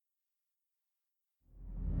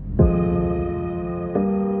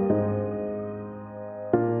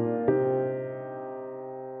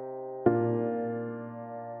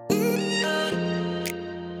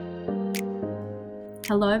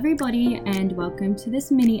Hello everybody and welcome to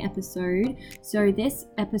this mini episode. So this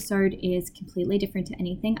episode is completely different to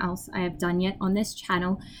anything else I have done yet on this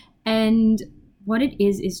channel, and what it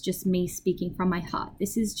is just me speaking from my heart.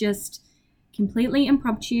 This is just completely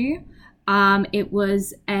impromptu. It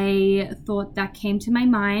was a thought that came to my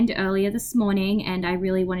mind earlier this morning, and I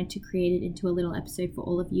really wanted to create it into a little episode for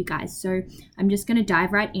all of you guys. So I'm just going to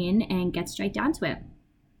dive right in and get straight down to it.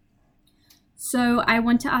 So I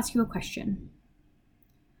want to ask you a question.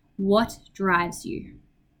 What drives you?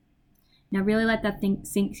 Now really let that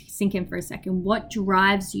sink in for a second. What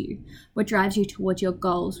drives you? What drives you towards your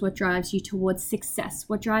goals? What drives you towards success?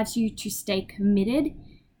 What drives you to stay committed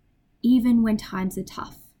even when times are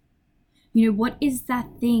tough? You know, what is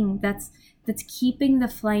that thing that's keeping the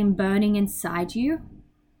flame burning inside you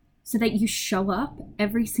so that you show up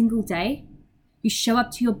every single day? You show up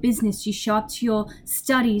to your business, you show up to your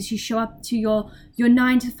studies, you show up to your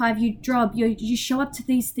 9-to-5 job, you show up to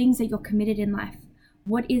these things that you're committed in life.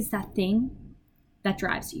 What is that thing that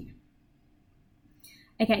drives you?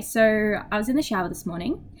 Okay, so I was in the shower this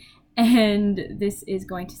morning, and this is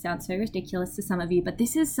going to sound so ridiculous to some of you, but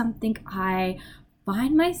this is something I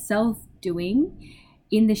find myself doing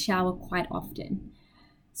in the shower quite often.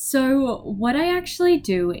 So what I actually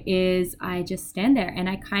do is I just stand there and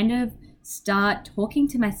I kind of start talking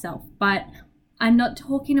to myself, but I'm not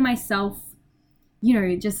talking to myself, you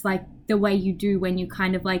know, just like the way you do when you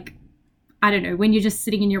kind of like, I don't know, when you're just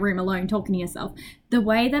sitting in your room alone talking to yourself. The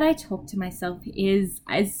way that I talk to myself is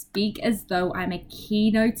I speak as though I'm a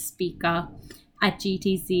keynote speaker at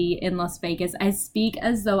GTC in Las Vegas. I speak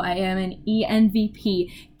as though I am an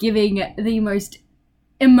ENVP giving the most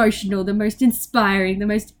emotional, the most inspiring, the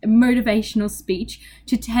most motivational speech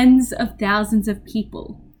to tens of thousands of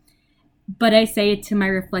people. But I say it to my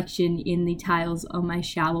reflection in the tiles on my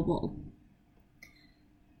shower wall.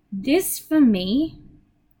 This, for me,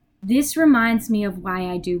 this reminds me of why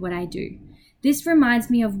I do what I do. This reminds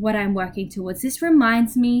me of what I'm working towards. This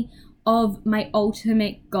reminds me of my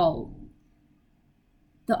ultimate goal.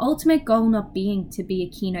 The ultimate goal not being to be a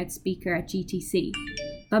keynote speaker at GTC,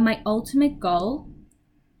 but my ultimate goal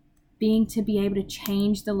being to be able to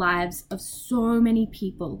change the lives of so many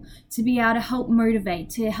people, to be able to help motivate,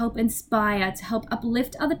 to help inspire, to help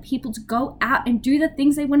uplift other people to go out and do the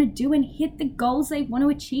things they want to do and hit the goals they want to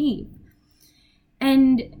achieve.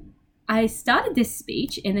 And I started this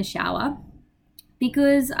speech in the shower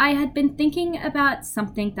because I had been thinking about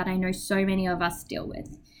something that I know so many of us deal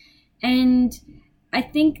with. And I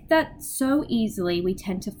think that so easily we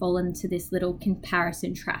tend to fall into this little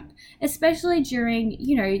comparison trap, especially during,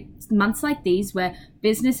 you know, months like these where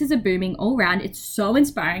businesses are booming all around. It's so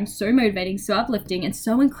inspiring, so motivating, so uplifting, and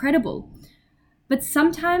so incredible. But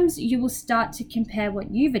sometimes you will start to compare what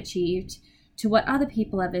you've achieved to what other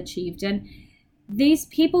people have achieved. And these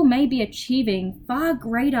people may be achieving far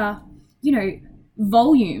greater, you know,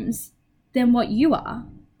 volumes than what you are,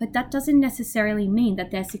 but that doesn't necessarily mean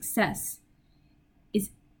that their success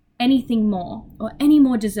is anything more or any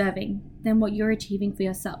more deserving than what you're achieving for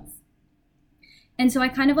yourself. And so I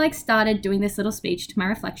kind of like started doing this little speech to my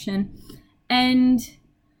reflection, and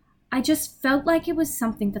I just felt like it was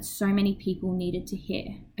something that so many people needed to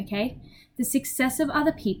hear, okay? The success of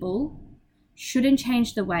other people shouldn't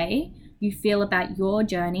change the way you feel about your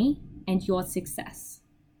journey and your success,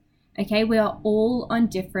 okay? We are all on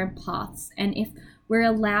different paths, and if we're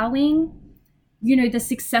allowing, you know, the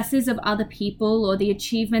successes of other people or the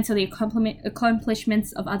achievements or the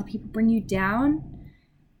accomplishments of other people bring you down,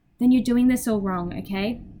 then you're doing this all wrong,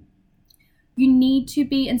 okay? You need to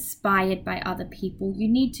be inspired by other people. You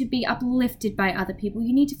need to be uplifted by other people.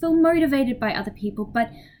 You need to feel motivated by other people.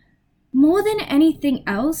 But more than anything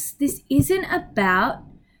else, this isn't about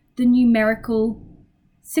the numerical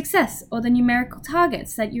success or the numerical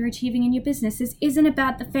targets that you're achieving in your business. This isn't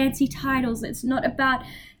about the fancy titles. It's not about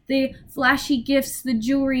the flashy gifts, the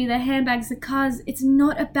jewelry, the handbags, the cars. It's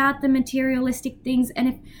not about the materialistic things. And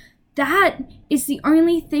if that is the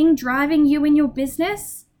only thing driving you in your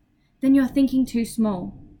business, then you're thinking too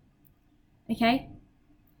small, okay?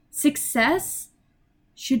 Success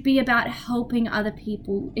should be about helping other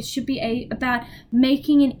people. It should be about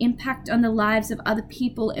making an impact on the lives of other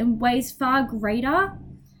people in ways far greater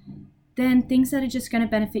than things that are just going to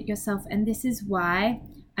benefit yourself. And this is why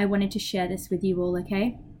I wanted to share this with you all,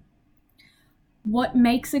 okay? What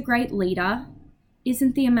makes a great leader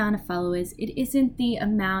isn't the amount of followers. It isn't the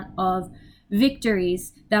amount of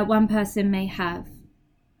victories that one person may have.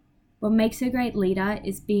 What makes a great leader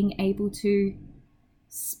is being able to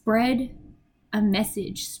spread a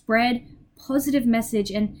message, spread positive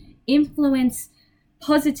message, and influence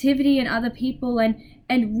positivity in other people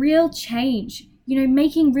and real change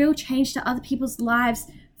making real change to other people's lives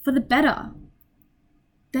for the better.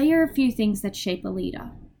 They are a few things that shape a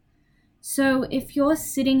leader. So if you're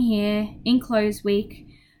sitting here in close week,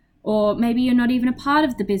 or maybe you're not even a part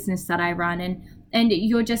of the business that I run, and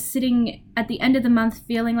you're just sitting at the end of the month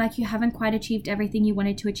feeling like you haven't quite achieved everything you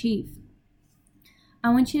wanted to achieve, I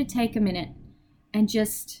want you to take a minute and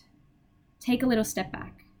just take a little step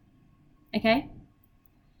back, okay?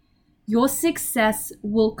 Your success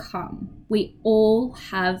will come. We all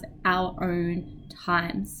have our own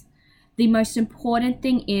times. The most important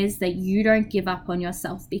thing is that you don't give up on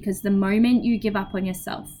yourself, because the moment you give up on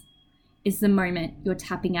yourself is the moment you're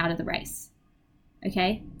tapping out of the race,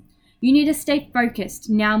 okay? You need to stay focused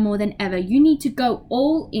now more than ever. You need to go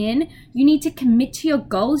all in. You need to commit to your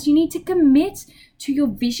goals. You need to commit to your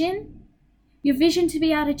vision to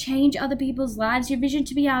be able to change other people's lives, your vision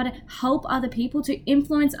to be able to help other people, to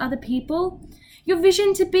influence other people, your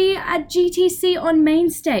vision to be at GTC on main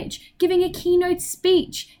stage, giving a keynote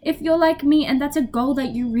speech if you're like me and that's a goal that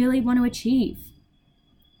you really want to achieve.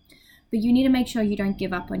 But you need to make sure you don't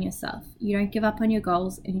give up on yourself. You don't give up on your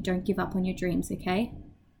goals, and you don't give up on your dreams, okay?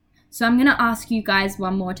 So I'm going to ask you guys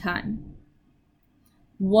one more time.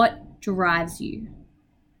 What drives you?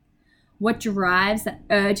 What drives that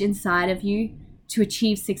urge inside of you to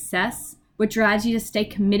achieve success? What drives you to stay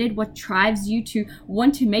committed? What drives you to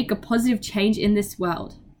want to make a positive change in this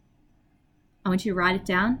world? I want you to write it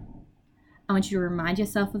down. I want you to remind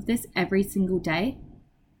yourself of this every single day.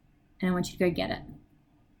 And I want you to go get it.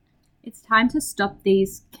 It's time to stop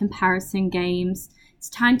these comparison games. It's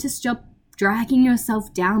time to stop dragging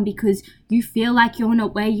yourself down because you feel like you're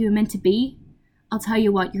not where you're meant to be. I'll tell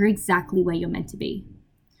you what, you're exactly where you're meant to be.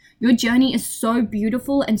 Your journey is so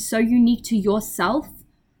beautiful and so unique to yourself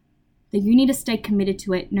that you need to stay committed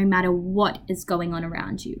to it no matter what is going on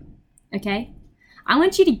around you, okay? I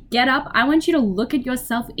want you to get up. I want you to look at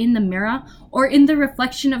yourself in the mirror or in the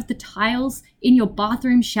reflection of the tiles in your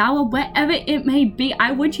bathroom shower, wherever it may be.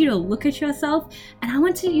 I want you to look at yourself and I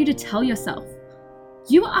want you to tell yourself,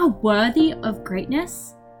 you are worthy of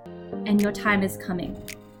greatness and your time is coming.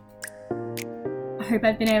 I hope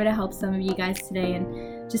I've been able to help some of you guys today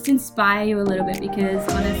and just inspire you a little bit, because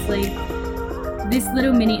honestly, this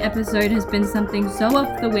little mini episode has been something so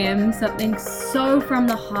off the whim, something so from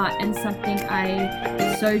the heart, and something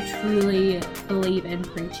I so truly believe in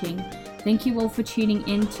preaching. Thank you all for tuning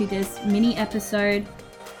in to this mini episode.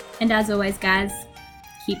 And as always, guys,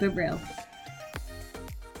 keep it real.